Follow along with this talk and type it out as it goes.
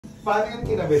Paano yung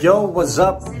kinabit? Yo, what's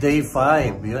up? Day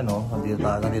 5. Yun, no?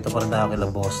 Nandito pa rin tayo kila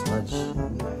Boss Nudge.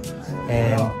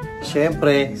 And,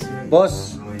 syempre,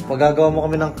 Boss, magagawa mo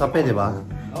kami ng kape, di ba?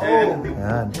 Oo.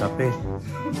 Yan, kape.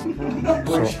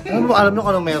 So, alam nyo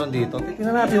kung anong meron dito?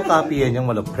 Tingnan natin yung kape yan, yung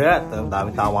malupit. Ang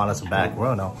daming tawa na sa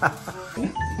background, no?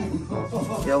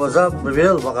 Yo, what's up?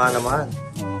 Reveal, baka naman.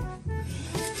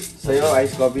 Sa'yo,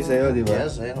 ice coffee sa'yo, di ba?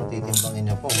 Yes, ayun, titimbangin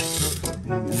niya po.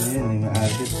 Ayun, may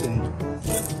artist eh.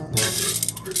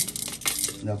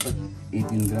 Dapat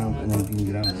 18 grams, 19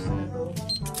 grams.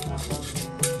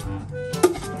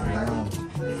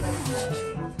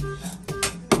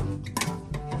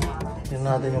 Tingnan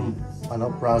natin yung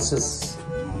process.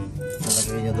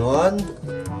 Nalagay niya doon.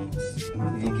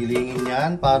 Gigilingin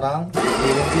yan, parang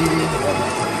giling-giling.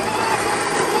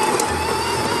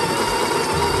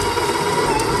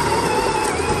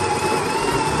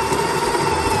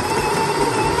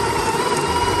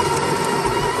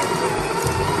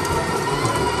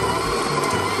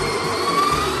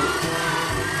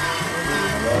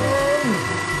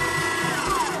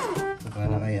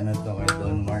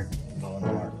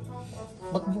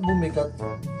 Ba't bumigat?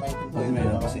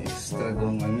 Meron kasi extra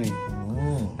doon ano eh.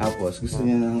 Tapos gusto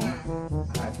niya ng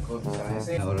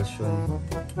orasyon.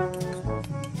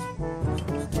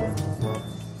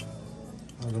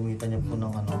 Gamitan niya po ng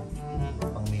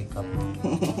pang makeup.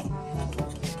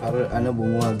 Para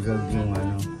bumuwagag yung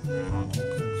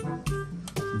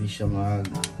hindi siya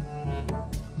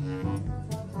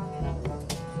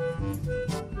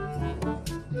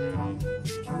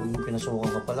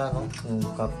Pinasukan ka pala, no? Yung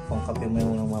pangkape mo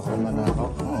yung mga kumanakaw.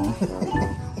 Oo.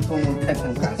 Pumunta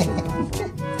ng kaso.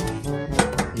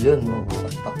 Yun,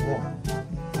 magbulastak mo.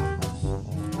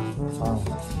 Saan?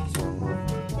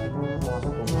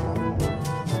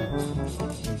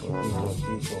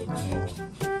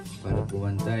 Para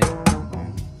puwantay.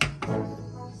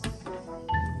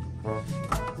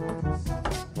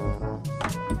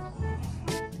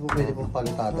 Hindi mo pwede pong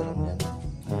palitada lang yan.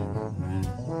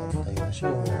 Tayo na siya.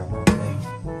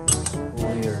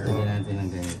 Lagyan natin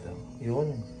ng ganito. Yun,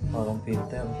 parang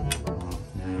filter.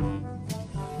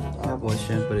 Tapos,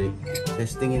 syempre,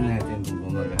 testingin natin kung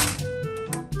gumagana.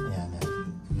 Ayan, yan.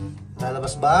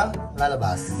 Lalabas ba?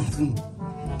 Lalabas.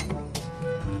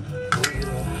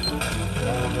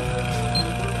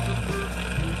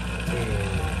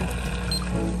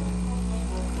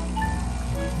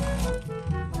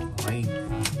 Okay.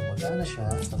 Gumagana siya.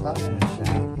 Gumagana na siya.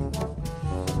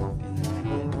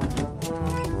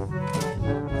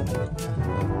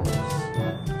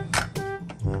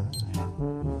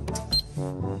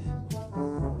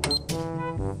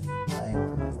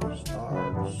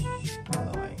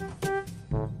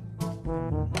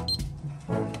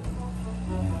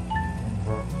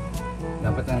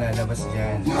 Dapat ang lalabas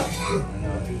dyan.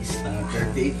 Is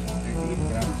 38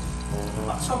 grams.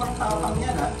 Sobrang tapang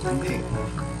yan, ha? Hindi.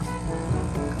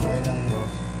 Kaya lang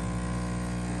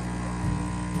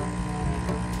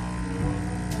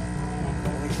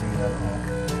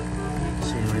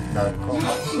Secret.com.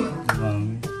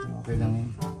 Mami, okay lang yun.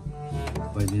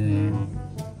 Pwede na yun.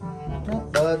 Not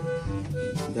bad.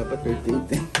 Dapat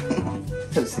 38 eh.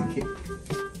 Sige.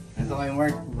 Ito kayo,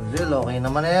 Mark. Brazil, okay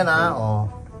naman na yan, ha? Oh.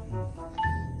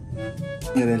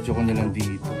 Niretso ko nilang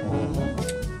dito.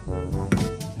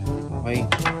 Okay.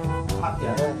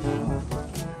 Yan.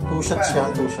 2 shots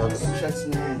yan, 2 shots. 2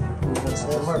 shots na yan. 2 shots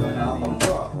na yan, Mark.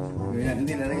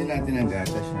 Hindi, lalagyan natin ang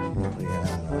gatas yan. Yan,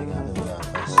 lalagyan natin ang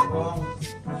gatas.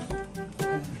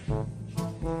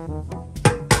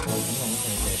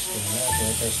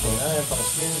 Testing na,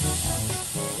 pakas-spin.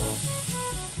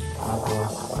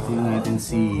 Tapos, tingnan natin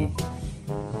si...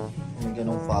 May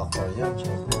ganong factor yan,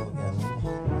 syempre.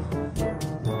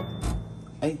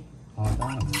 Ay,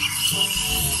 tama.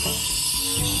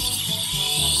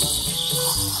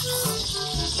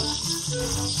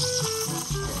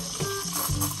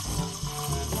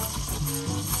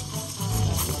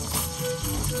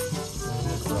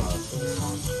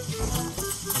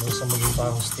 Gusto maging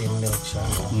parang steam milk siya.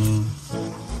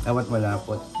 Dapat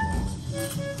malapot.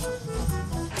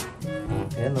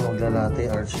 Ayan, maglalate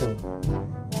Archo.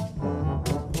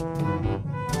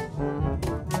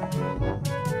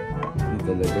 Hindi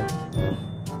talaga.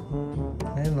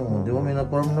 Ayun o, di ba may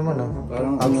na-form naman o?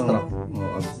 Parang abstract. Oo,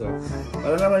 abstract.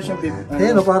 Parang naman siya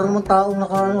Ayun o, parang naman taong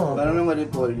naka-ano. Parang naman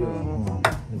repolyo.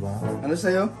 Di ba? Ano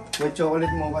sa'yo? White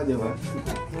chocolate mocha, di ba?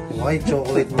 White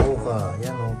chocolate mocha.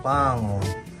 Yan o, pang o.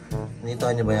 Nito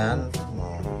niyo ba yan?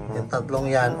 Yung tatlong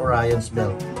yan, Orion's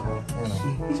Belt.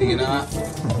 Sige na nga.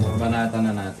 Banata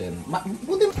na natin.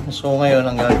 So ngayon,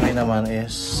 ang gagawin naman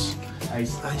is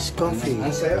Iced coffee.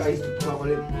 Ang sa'yo, iced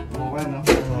chocolate. Mukha, no?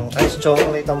 Iced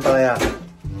chocolate ang palaya.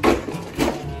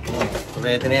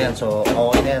 Ready na yan. So,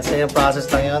 okay na yan. Same process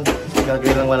lang yun.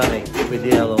 Gagawin lang wala na eh. With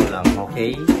yellow lang.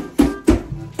 Okay?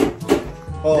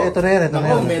 Oh, ito na yan. Ito na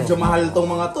yan. Medyo mahal tong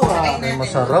mga to, ha? Ay,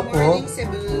 masarap, oh.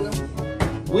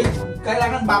 Wait,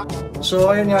 kailangan ba? So,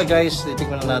 ayun nga guys.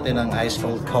 Titikman na natin ang iced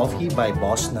cold coffee by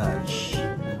Boss Nudge.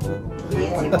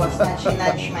 Yan si Boss Nudge, si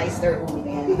Nudge Meister Uno.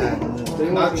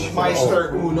 Nudge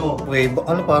Meister Uno. Wait,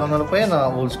 ano parang ano pa yan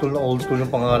ah? Old school yung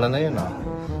pangalan na yun ah.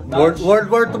 World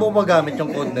War II mo magamit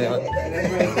yung code na yun.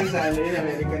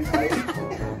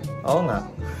 Oo nga.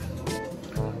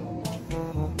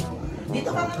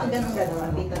 Dito ka naman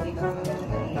ganun-ganun. Dito ka naman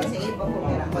ganun-ganun. Kasi ibang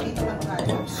bumira. Dito ka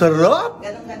naman. Sarap!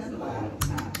 Ganun-ganun ba?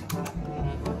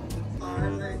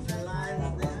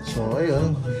 So,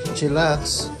 ayun.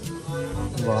 Chillax.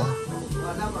 Diba?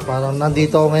 Parang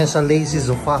nandito ako ngayon sa lazy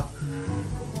sofa.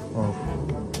 Oh.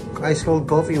 Ice cold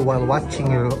coffee while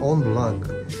watching your own vlog.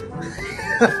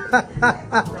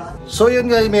 So yun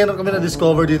guys, meron kami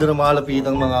na-discover dito ng mga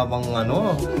lapitang mga pang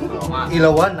ano,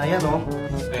 ilawan. Ayan o.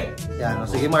 Yan o.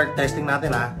 Sige Mark, testing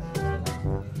natin ha.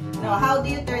 No, how do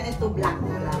you turn it to black?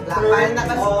 Turn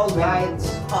all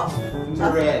lights off. to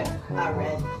red.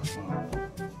 Red.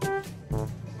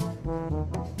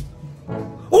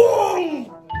 Oh!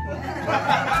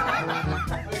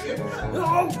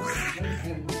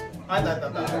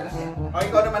 Oh,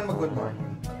 ikaw naman mag-good morning.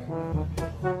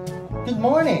 Good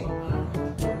morning.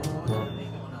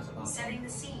 Setting the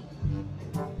scene.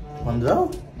 Ano daw?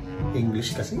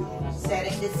 English kasi.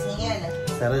 Setting the scene.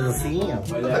 Setting the scene.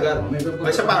 Tagal.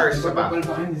 May isa pa, isa pa.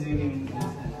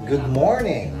 Good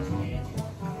morning.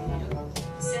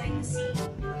 Setting the scene.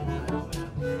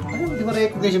 Ano, di ba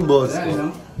recognize yung boss ko?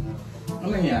 Ano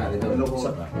nangyari? Loko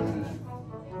pa.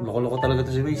 Loko-loko talaga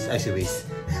to si Waze. Ay, si Waze.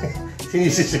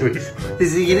 Sinisi si Waze. Si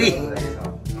Siri.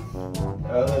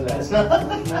 Siya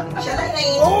lang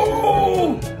naiinit.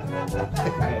 Oh!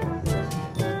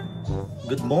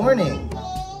 Good morning.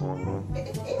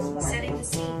 Setting the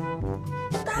scene.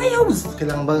 Ayaw!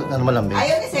 Kailangan ba ano malambing?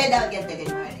 Ayaw ni Seda get the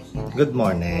good morning. Good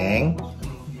morning.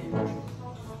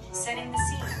 Setting the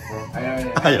scene.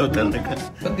 Ayaw talaga.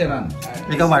 Ba't ganun?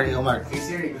 Ikaw Mark, ikaw Mark. Hey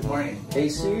Siri, good morning. Hey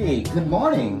Siri, good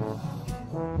morning.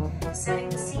 Setting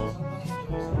the scene.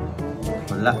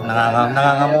 Wala,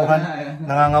 nangangamuhan.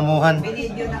 Nangangamuhan.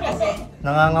 Binidyo na kasi.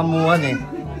 Nangangamuhan eh.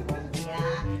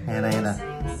 Yeah. Ayan na, ayan na.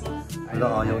 Wala,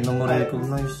 ayaw nang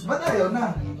ma-recognize. Ba't ayaw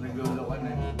na? Naglolo ka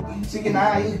na. Sige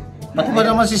na, ayun. Pati ba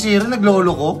naman si Siri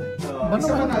naglolo ko? Ano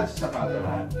Isa ka naman? na sa pato.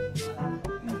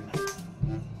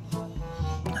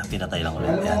 Pinatay lang ulit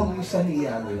Alam yan. mo kung saan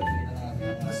iyago yun.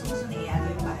 Nangyayari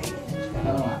yung bahay.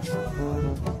 Ano nga?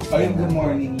 Oh, yung good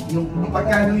morning. Yung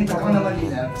pagkano yung ako naman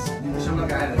nila, dito siya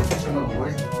mag-aaral, dito siya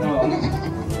mag-board. No.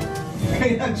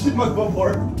 Kaya siya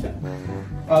mag-board.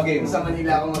 Okay, sa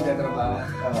Manila ako magtatrabaho.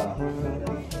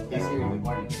 Yes, sir. Good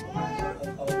morning.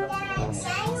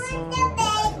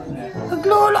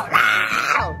 Naglolo na!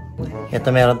 Ito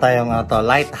meron tayong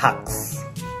light hacks.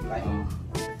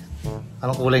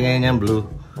 Anong kulay ngayon yan? Blue.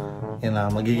 Yan na,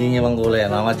 magiging ibang kulay.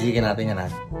 Ano, magiging natin yan ha.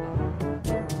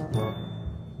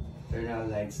 Turn our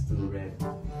lights to red.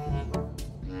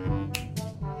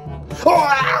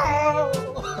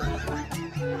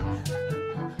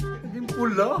 Naging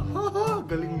pula.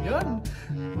 Galing yan.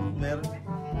 Meron.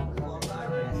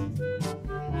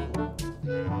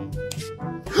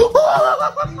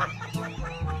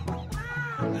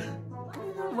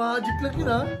 Magic lang yun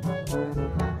ha.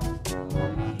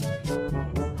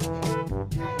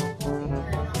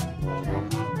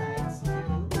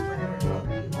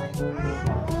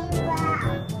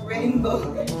 Rainbow.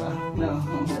 No.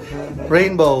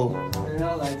 Rainbow. Turn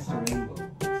our lights to rainbow.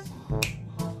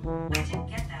 I didn't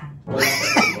get that.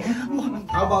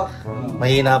 How about...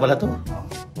 Mahina pala to.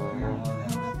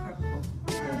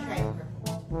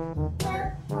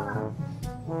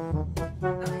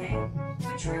 Okay.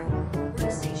 Which room?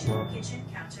 Workstation, kitchen,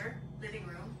 counter, living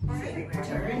room, or everywhere?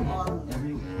 Turn on.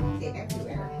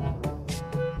 Everywhere.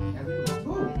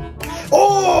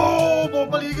 Oh!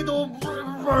 Papaligid o!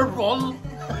 Purple!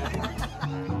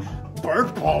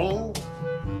 Purple!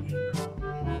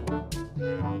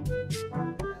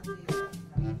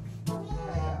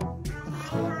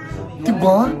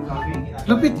 Diba?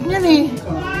 Lupit niyan eh.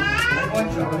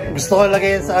 Gusto ko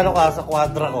lagay yan sa ano ka, sa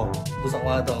kwadra ko. Doon sa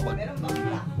kwadra ko. Meron bang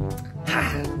black?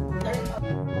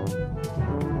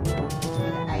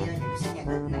 Ayaw niya gusto niya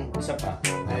good night. Isa pa.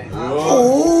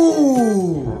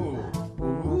 Oh!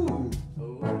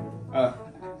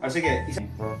 Sige.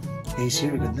 Hey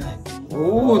Siri, good night.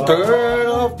 Oh, turn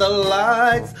off the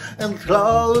lights and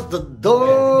close the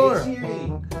door. Hey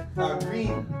Siri,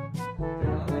 green.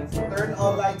 Turn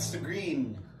all lights to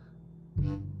green.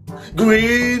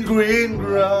 Green, green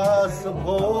grass of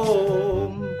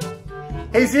home.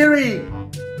 Hey Siri,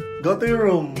 go to your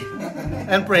room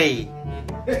and pray.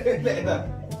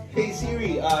 Hey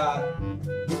Siri,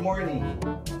 good morning.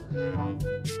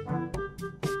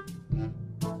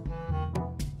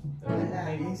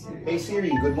 Hey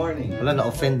Siri, good morning. Wala,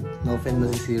 na-offend na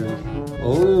si Siri.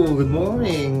 Oh, good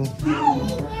morning.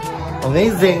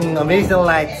 Amazing, amazing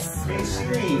lights. Hey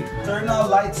Siri, turn all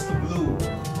lights to blue.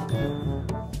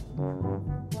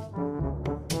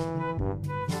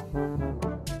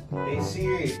 Hey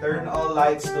Siri, turn all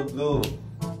lights to blue.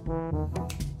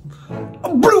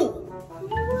 Blue!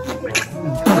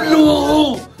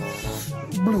 Blue!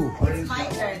 Blue. It's my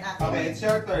turn. Okay, it's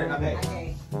your turn. Okay.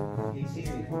 Okay. Hey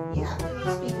Siri, You have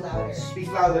to speak louder. speak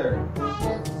louder.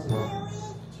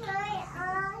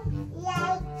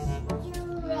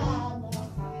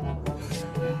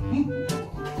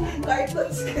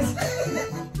 Cartoons kasi.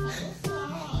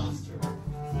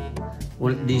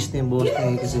 Walt Disney boss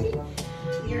na kasi.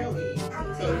 Clearly.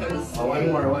 Say very Oh, one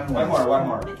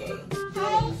more. Okay.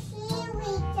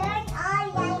 Okay.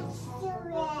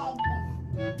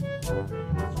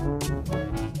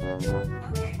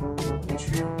 The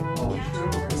true Oh, counter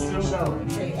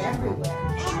workstation. Say everywhere.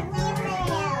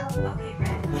 Okay,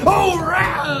 red. Oh,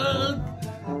 red!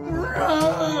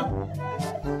 Red!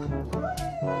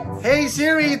 Hey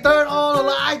Siri, turn all the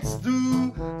lights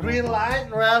to green light,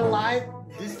 red light,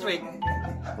 district.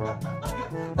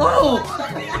 Oh!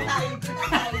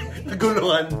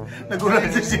 Naguluhan. Naguluhan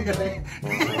si Siri.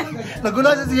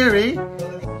 Naguluhan si Siri.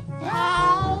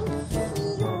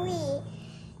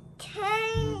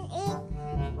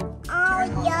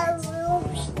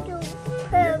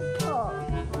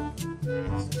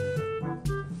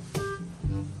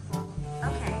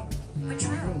 Okay. Which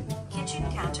room? Kitchen,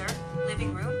 counter,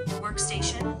 living room,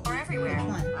 workstation, or everywhere?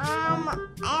 One.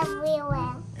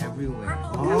 Everywhere.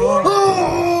 Purple Oh.